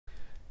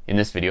In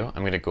this video,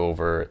 I'm going to go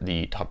over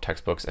the top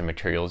textbooks and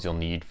materials you'll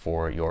need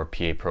for your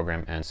PA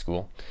program and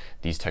school.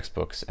 These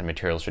textbooks and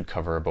materials should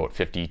cover about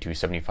 50 to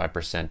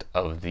 75%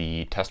 of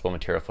the testable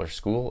material for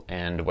school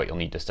and what you'll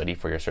need to study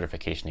for your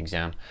certification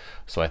exam.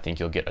 So I think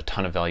you'll get a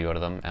ton of value out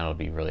of them and it'll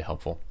be really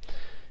helpful.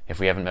 If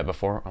we haven't met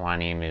before, my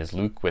name is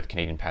Luke with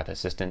Canadian Path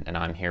Assistant, and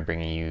I'm here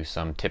bringing you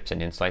some tips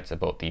and insights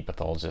about the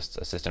Pathologist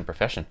Assistant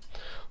profession.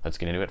 Let's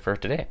get into it for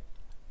today.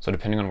 So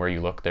depending on where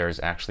you look, there's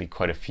actually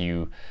quite a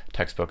few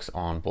textbooks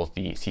on both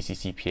the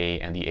CCCPA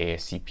and the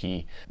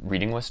ASCP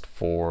reading list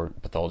for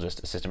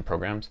Pathologist Assistant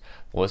programs.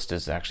 The list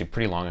is actually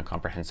pretty long and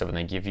comprehensive, and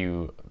they give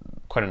you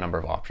quite a number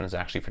of options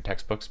actually for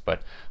textbooks,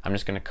 but I'm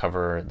just going to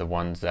cover the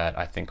ones that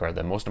I think are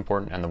the most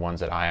important and the ones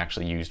that I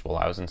actually used while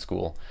I was in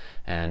school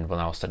and when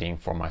I was studying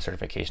for my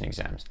certification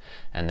exams.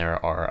 And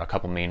there are a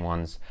couple main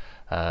ones,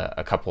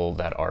 a couple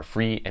that are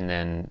free, and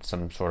then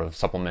some sort of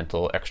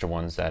supplemental extra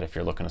ones that if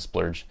you're looking to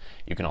splurge,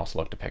 you can also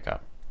look to pick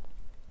up.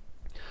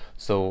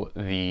 So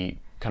the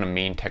kind of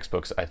main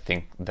textbooks I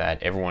think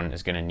that everyone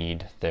is going to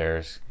need,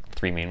 there's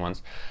three main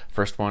ones.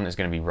 First one is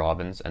going to be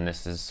Robbins, and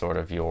this is sort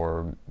of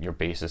your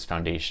basis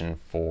foundation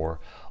for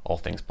all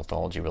things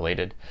pathology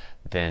related.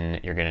 Then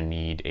you're going to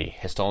need a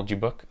histology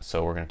book,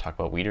 so we're going to talk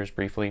about Weters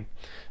briefly.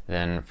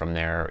 Then from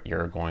there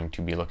you're going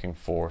to be looking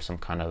for some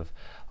kind of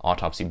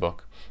autopsy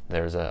book.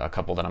 There's a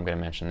couple that I'm going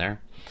to mention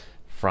there.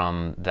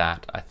 From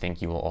that, I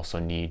think you will also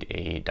need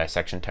a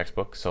dissection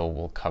textbook, so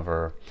we'll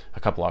cover a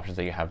couple options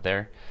that you have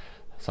there,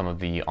 some of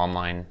the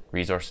online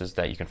resources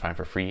that you can find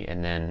for free,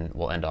 and then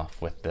we'll end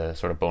off with the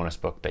sort of bonus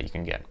book that you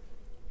can get.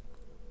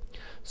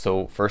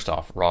 So first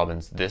off,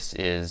 Robbins, this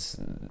is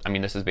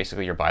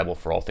basically your Bible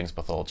for all things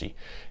pathology.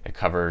 It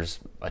covers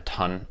a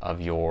ton of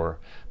your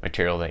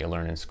material that you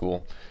learn in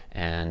school,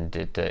 and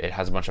it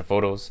has a bunch of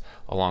photos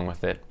along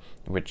with it,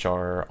 which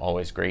are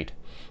always great.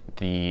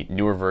 The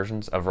newer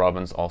versions of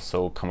Robbins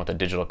also come with a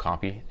digital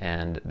copy,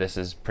 and this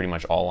is pretty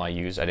much all I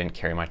use. I didn't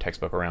carry my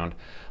textbook around.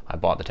 I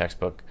bought the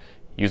textbook,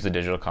 used the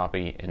digital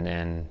copy, and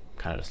then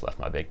kind of just left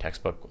my big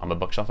textbook on my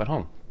bookshelf at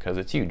home because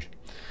it's huge.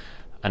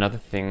 Another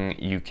thing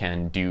you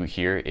can do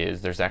here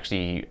is there's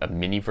actually a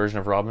mini version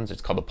of Robbins.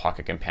 It's called the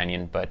Pocket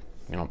Companion, but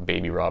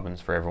baby Robbins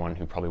for everyone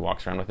who probably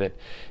walks around with it.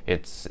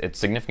 It's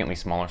significantly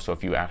smaller, so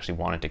if you actually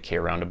wanted to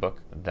carry around a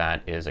book,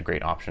 that is a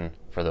great option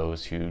for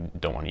those who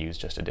don't want to use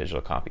just a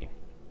digital copy.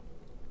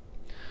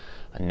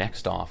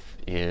 Next off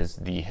is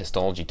the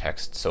histology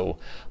text. So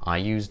I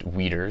used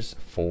Weters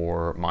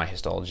for my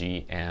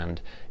histology,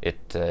 and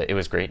it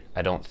was great.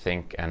 I don't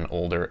think an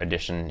older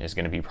edition is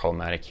going to be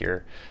problematic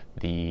here.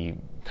 The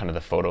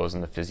the photos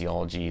and the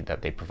physiology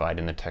that they provide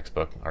in the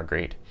textbook are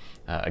great.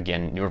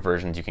 Again, newer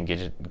versions you can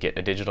get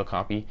a digital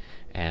copy,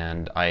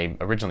 and I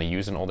originally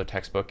used an older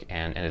textbook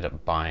and ended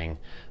up buying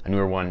a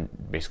newer one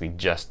basically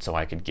just so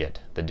I could get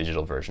the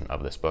digital version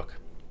of this book.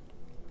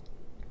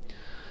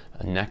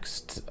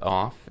 Next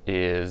off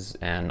is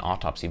an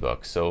autopsy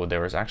book. So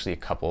there was actually a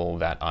couple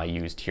that I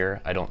used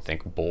here. I don't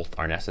think both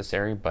are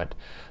necessary, but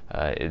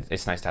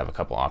it's nice to have a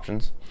couple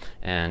options.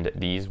 And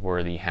these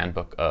were the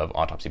Handbook of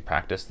Autopsy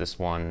Practice. This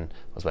one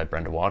was by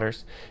Brenda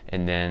Waters.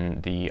 And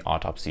then the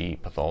Autopsy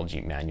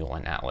Pathology Manual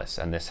and Atlas.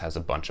 And this has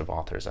a bunch of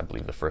authors. I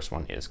believe the first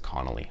one is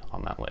Connolly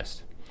on that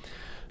list.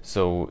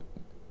 So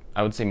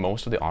I would say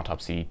most of the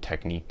autopsy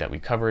technique that we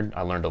covered,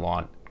 I learned a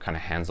lot kind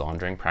of hands-on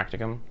during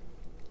practicum.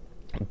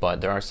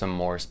 But there are some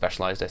more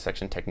specialized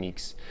dissection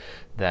techniques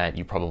that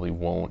you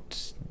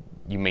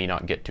may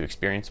not get to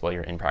experience while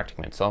you're in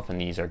practicum itself, and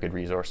these are good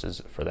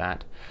resources for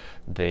that.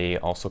 They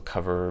also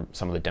cover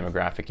some of the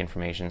demographic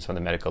information, some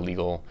of the medical,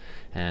 legal,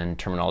 and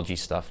terminology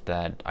stuff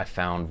that I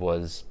found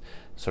was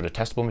sort of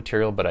testable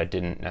material, but I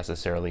didn't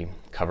necessarily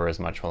cover as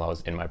much while I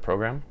was in my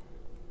program.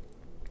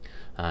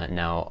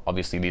 Now,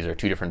 obviously, these are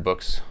two different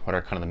books. What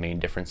are kind of the main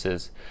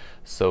differences?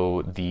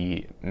 So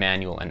the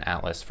manual and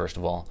atlas, first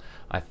of all,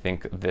 I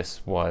think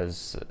this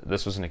was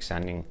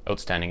an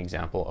outstanding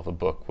example of a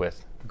book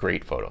with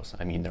great photos.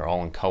 I mean, they're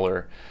all in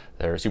color.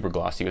 They're super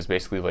glossy. It was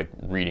basically like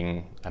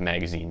reading a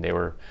magazine. They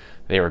were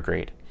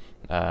great.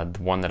 The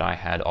one that I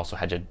had also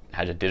had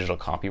a digital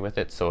copy with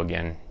it. So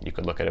again, you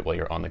could look at it while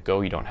you're on the go.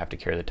 You don't have to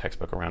carry the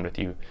textbook around with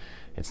you.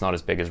 It's not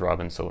as big as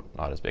Robbins, so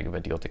not as big of a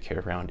deal to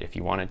carry around if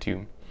you wanted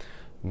to.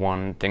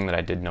 One thing that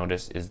I did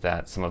notice is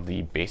that some of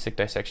the basic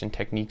dissection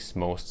techniques,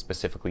 most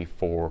specifically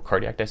for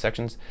cardiac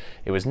dissections,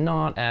 it was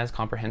not as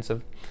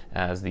comprehensive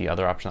as the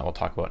other option that we'll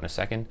talk about in a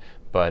second,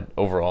 but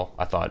overall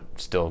I thought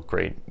still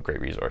great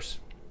resource.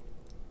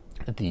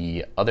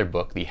 The other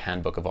book, the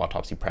Handbook of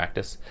Autopsy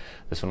Practice,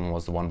 this one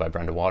was the one by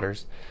Brenda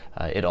Waters.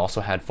 It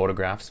also had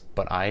photographs,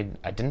 but I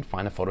didn't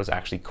find the photos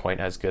actually quite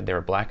as good. They were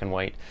black and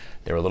white,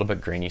 they were a little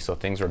bit grainy, so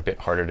things were a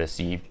bit harder to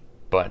see,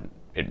 but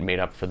it made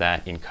up for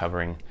that in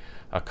covering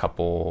a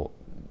couple,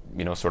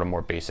 sort of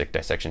more basic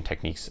dissection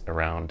techniques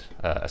around,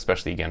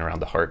 especially again around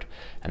the heart,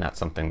 and that's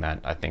something that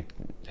I think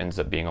ends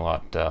up being a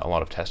lot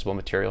of testable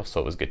material.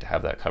 So it was good to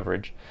have that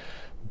coverage.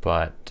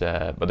 But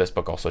this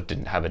book also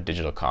didn't have a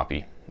digital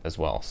copy as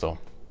well. So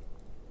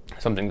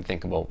Something to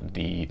think about: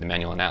 the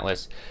manual and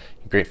atlas,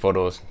 great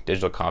photos,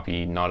 digital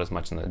copy, not as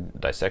much in the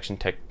dissection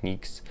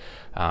techniques.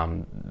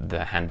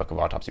 The handbook of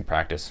autopsy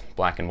practice,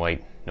 black and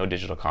white, no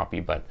digital copy,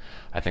 but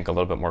I think a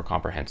little bit more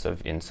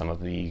comprehensive in some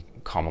of the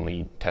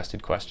commonly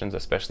tested questions,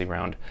 especially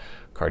around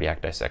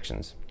cardiac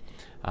dissections.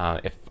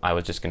 If I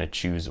was just going to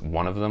choose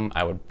one of them,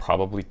 I would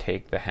probably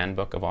take the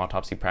handbook of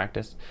autopsy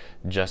practice,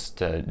 just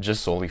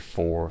solely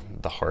for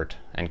the heart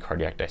and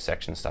cardiac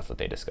dissection stuff that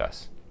they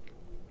discuss.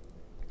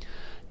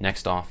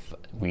 Next off,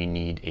 we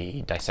need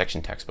a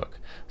dissection textbook.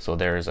 So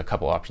there's a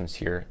couple options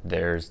here.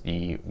 There's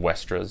the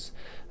Westra's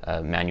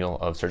Manual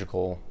of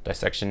Surgical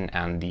Dissection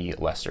and the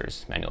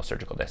Leicester's Manual of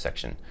Surgical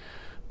Dissection.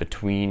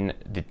 Between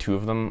the two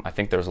of them, I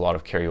think there's a lot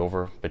of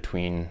carryover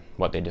between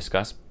what they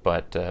discuss,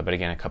 but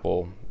again, a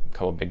couple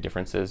big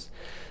differences.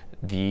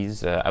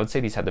 These, I would say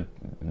these had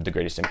the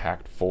greatest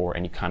impact for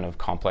any kind of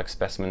complex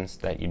specimens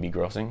that you'd be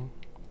grossing.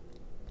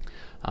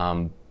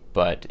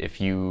 But if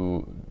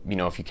you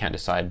can't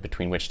decide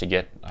between which to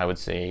get, I would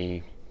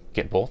say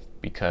get both,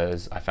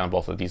 because I found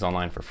both of these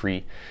online for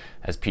free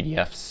as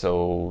PDFs,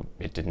 so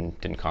it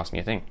didn't cost me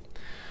a thing.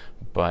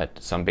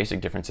 But some basic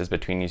differences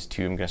between these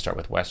two. I'm going to start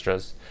with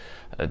Westra's.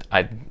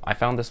 I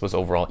found this was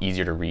overall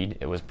easier to read.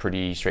 It was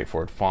pretty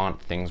straightforward font.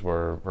 Things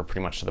were pretty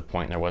much to the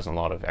point. There wasn't a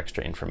lot of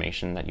extra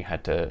information that you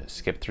had to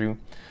skip through.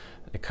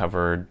 It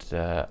covered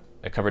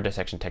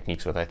dissection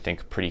techniques with, I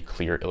think, pretty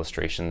clear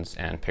illustrations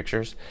and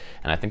pictures,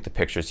 and I think the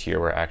pictures here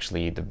were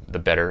actually the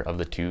better of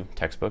the two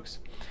textbooks.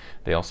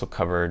 They also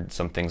covered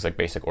some things like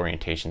basic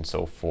orientation,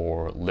 so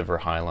for liver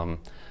hilum,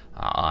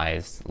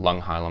 eyes,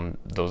 lung hilum,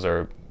 those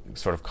are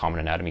sort of common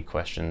anatomy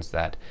questions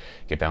that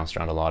get bounced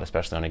around a lot,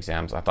 especially on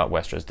exams. I thought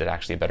Westra's did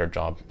actually a better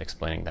job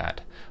explaining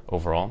that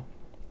overall.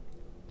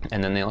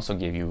 And then they also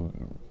gave you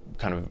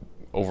kind of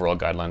overall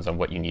guidelines on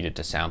what you needed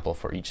to sample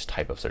for each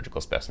type of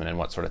surgical specimen and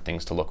what sort of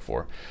things to look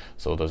for.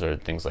 So those are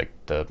things like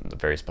the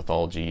various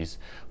pathologies,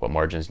 what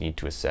margins you need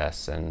to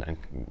assess, and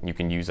you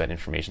can use that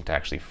information to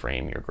actually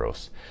frame your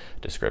gross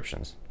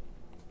descriptions.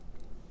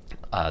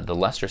 The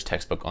Leicester's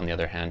textbook, on the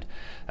other hand,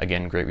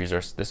 again, great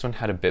resource. This one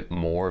had a bit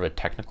more of a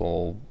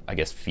technical, I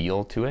guess,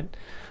 feel to it.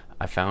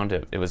 I found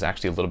it was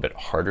actually a little bit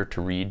harder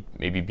to read,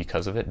 maybe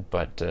because of it,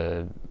 but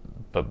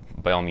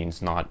by all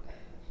means not,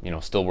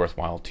 still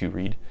worthwhile to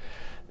read.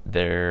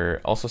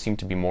 There also seemed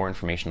to be more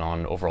information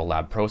on overall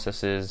lab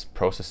processes,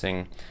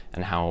 processing,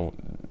 and how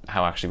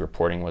actually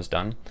reporting was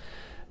done.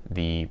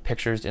 The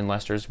pictures in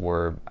Leicester's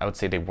were, I would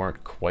say they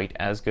weren't quite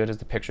as good as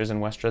the pictures in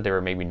Westra. They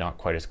were maybe not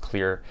quite as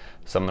clear.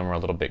 Some of them were a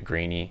little bit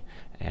grainy,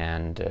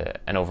 and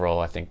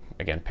overall I think,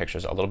 again,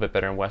 pictures are a little bit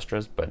better in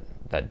Westra's, but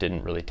that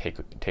didn't really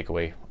take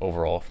away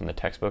overall from the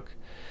textbook.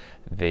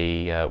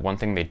 One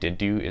thing they did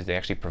do is they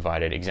actually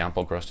provided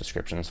example gross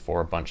descriptions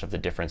for a bunch of the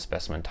different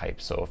specimen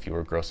types. So if you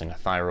were grossing a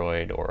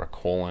thyroid or a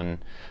colon,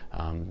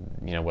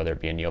 whether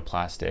it be a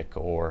neoplastic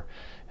or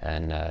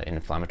an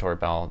inflammatory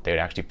bowel, they would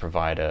actually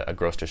provide a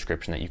gross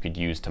description that you could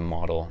use to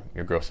model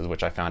your grosses,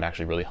 which I found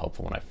actually really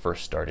helpful when I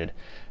first started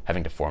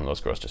having to form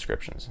those gross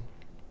descriptions.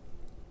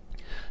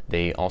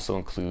 They also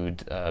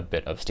include a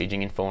bit of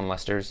staging info in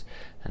Leicester's.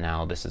 And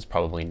now this is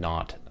probably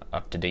not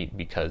up to date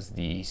because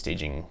the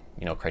staging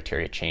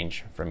criteria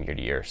change from year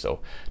to year, so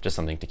just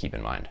something to keep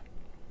in mind.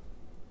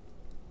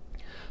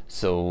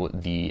 So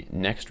the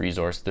next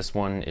resource, this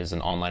one is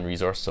an online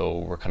resource, so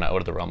we're kind of out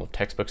of the realm of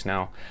textbooks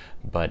now,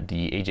 but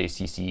the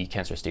AJCC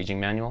Cancer Staging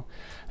Manual.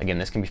 Again,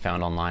 this can be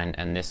found online,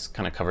 and this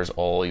kind of covers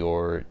all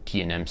your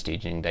T&M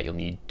staging that you'll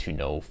need to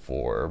know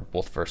for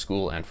both for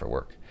school and for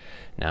work.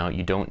 Now,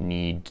 you don't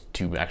need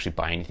to actually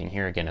buy anything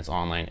here. Again, it's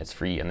online, it's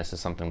free, and this is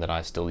something that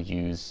I still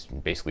use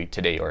basically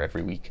today or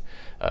every week,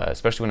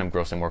 especially when I'm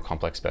grossing more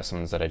complex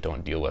specimens that I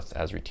don't deal with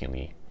as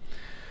routinely.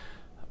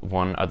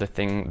 One other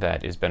thing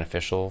that is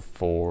beneficial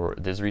for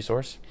this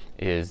resource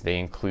is they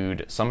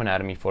include some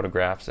anatomy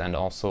photographs, and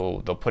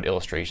also they'll put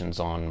illustrations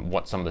on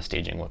what some of the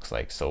staging looks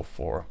like. So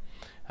for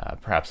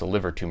perhaps a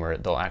liver tumor,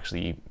 they'll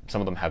actually,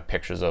 some of them have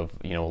pictures of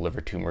a liver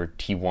tumor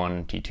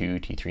T1, T2,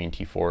 T3, and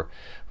T4,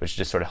 which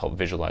just sort of help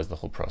visualize the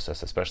whole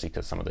process, especially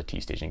because some of the T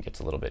staging gets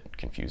a little bit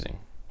confusing.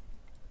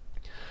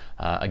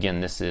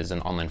 Again, this is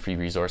an online free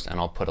resource, and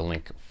I'll put a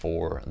link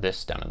for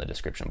this down in the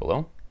description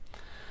below.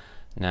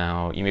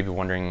 Now, you may be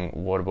wondering,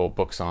 what about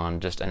books on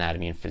just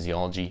anatomy and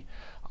physiology?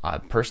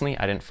 Personally,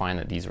 I didn't find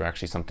that these were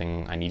actually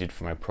something I needed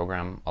for my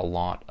program. A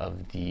lot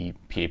of the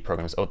PA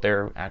programs out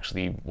there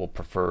actually will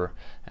prefer,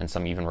 and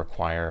some even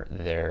require,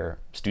 their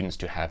students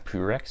to have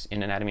prereqs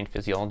in anatomy and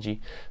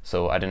physiology.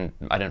 So I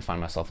didn't find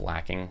myself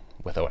lacking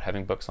without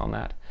having books on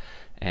that.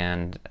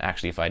 And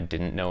actually, if I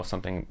didn't know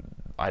something,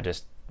 I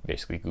just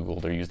basically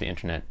Googled or used the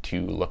internet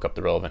to look up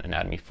the relevant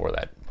anatomy for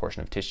that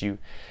portion of tissue,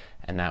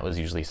 and that was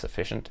usually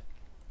sufficient.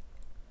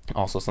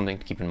 Also, something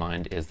to keep in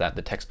mind is that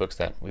the textbooks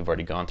that we've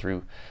already gone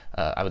through,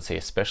 I would say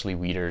especially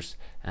Weider's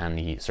and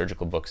the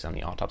surgical books and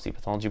the autopsy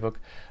pathology book,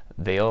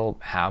 they'll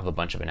have a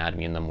bunch of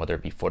anatomy in them, whether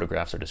it be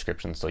photographs or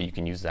descriptions, so you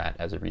can use that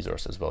as a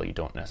resource as well. You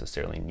don't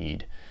necessarily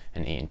need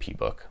an A&P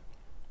book.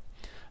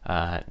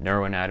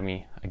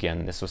 Neuroanatomy,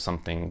 again, this was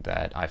something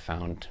that I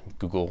found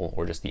Google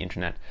or just the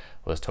internet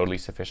was totally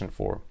sufficient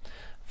for.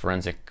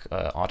 Forensic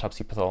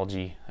autopsy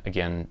pathology,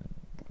 again,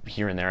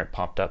 here and there it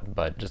popped up,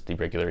 but just the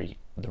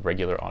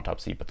regular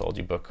autopsy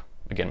pathology book,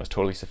 again, was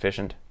totally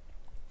sufficient.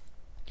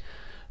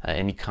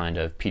 Any kind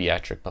of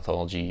pediatric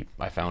pathology,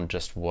 I found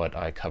just what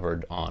I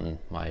covered on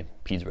my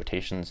peds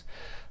rotations,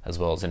 as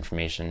well as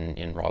information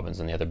in Robbins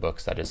and the other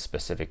books that is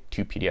specific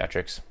to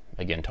pediatrics.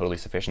 Again, totally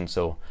sufficient,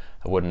 so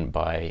I wouldn't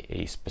buy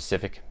a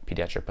specific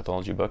pediatric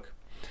pathology book.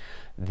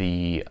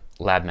 The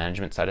lab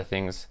management side of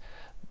things,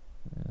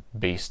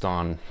 based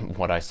on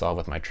what I saw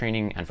with my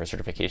training and for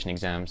certification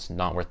exams,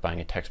 not worth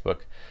buying a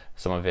textbook.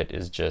 Some of it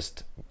is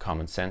just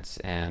common sense,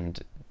 and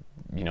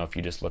if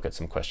you just look at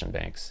some question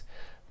banks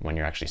when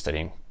you're actually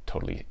studying,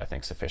 totally, I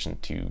think,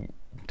 sufficient to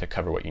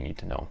cover what you need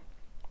to know.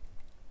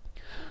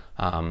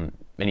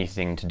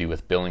 Anything to do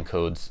with billing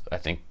codes, I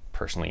think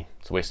personally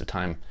it's a waste of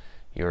time.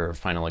 Your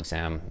final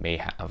exam may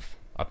have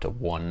up to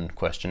one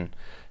question,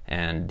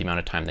 and the amount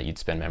of time that you'd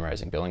spend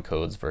memorizing billing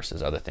codes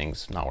versus other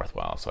things, not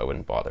worthwhile, so I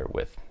wouldn't bother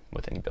with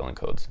any billing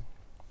codes.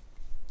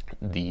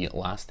 The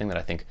last thing that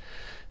I think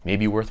may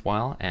be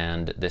worthwhile,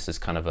 and this is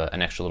kind of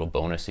an extra little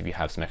bonus if you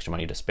have some extra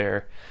money to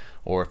spare,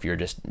 or if you're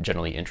just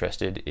generally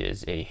interested,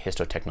 is a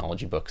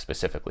histotechnology book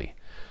specifically.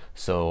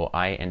 So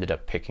I ended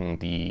up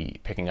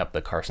picking up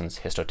the Carson's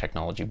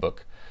histotechnology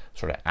book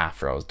sort of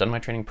after I was done my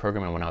training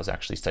program and when I was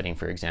actually studying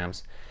for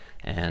exams.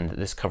 And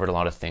this covered a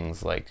lot of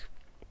things like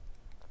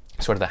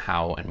sort of the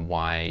how and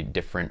why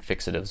different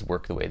fixatives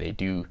work the way they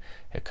do.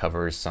 It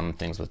covers some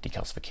things with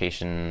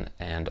decalcification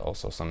and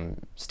also some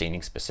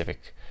staining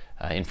specific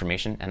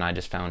information, and I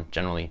just found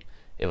generally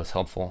it was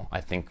helpful.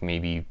 I think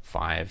maybe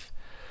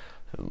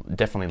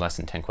definitely less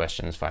than 10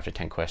 questions, 5 to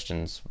 10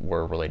 questions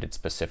were related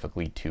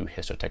specifically to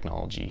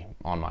histotechnology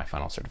on my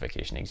final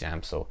certification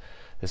exam, so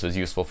this was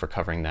useful for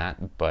covering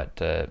that, but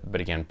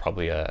again,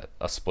 probably a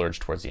splurge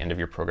towards the end of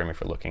your program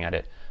if you're looking at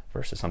it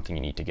versus something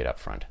you need to get up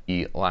front.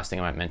 The last thing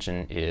I might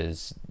mention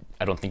is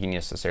I don't think you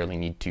necessarily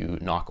need to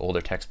knock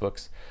older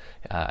textbooks.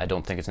 I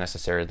don't think it's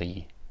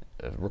necessarily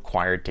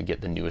required to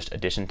get the newest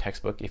edition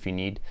textbook. If you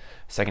need,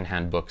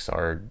 secondhand books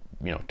are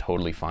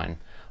totally fine.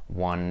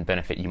 One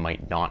benefit you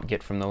might not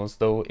get from those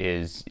though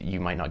is you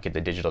might not get the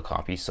digital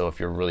copy, so if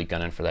you're really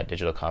gunning for that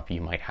digital copy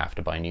you might have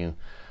to buy new.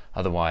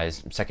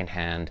 Otherwise,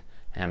 secondhand,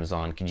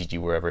 Amazon, Kijiji,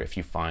 wherever, if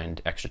you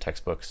find extra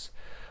textbooks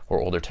or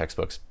older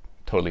textbooks,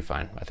 totally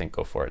fine. I think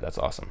go for it. That's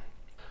awesome.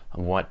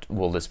 What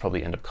will this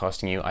probably end up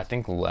costing you? I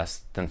think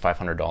less than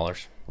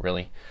 $500,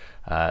 really.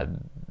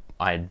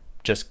 I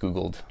just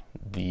Googled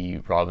the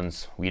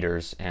Robbins,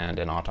 Wieters, and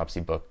an autopsy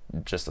book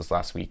just this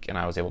last week, and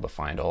I was able to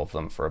find all of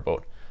them for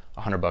about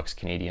 $100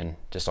 Canadian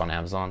just on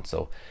Amazon,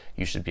 so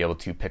you should be able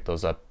to pick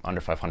those up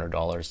under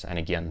 $500. And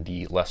again,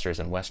 the Lesters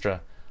and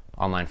Westra,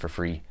 online for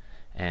free,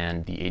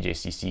 and the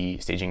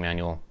AJCC staging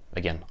manual,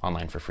 again,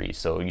 online for free,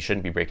 so you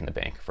shouldn't be breaking the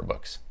bank for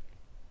books.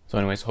 So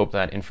anyways, hope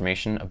that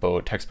information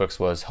about textbooks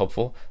was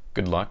helpful.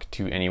 Good luck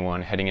to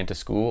anyone heading into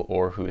school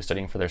or who is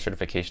studying for their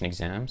certification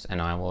exams,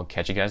 and I will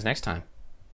catch you guys next time.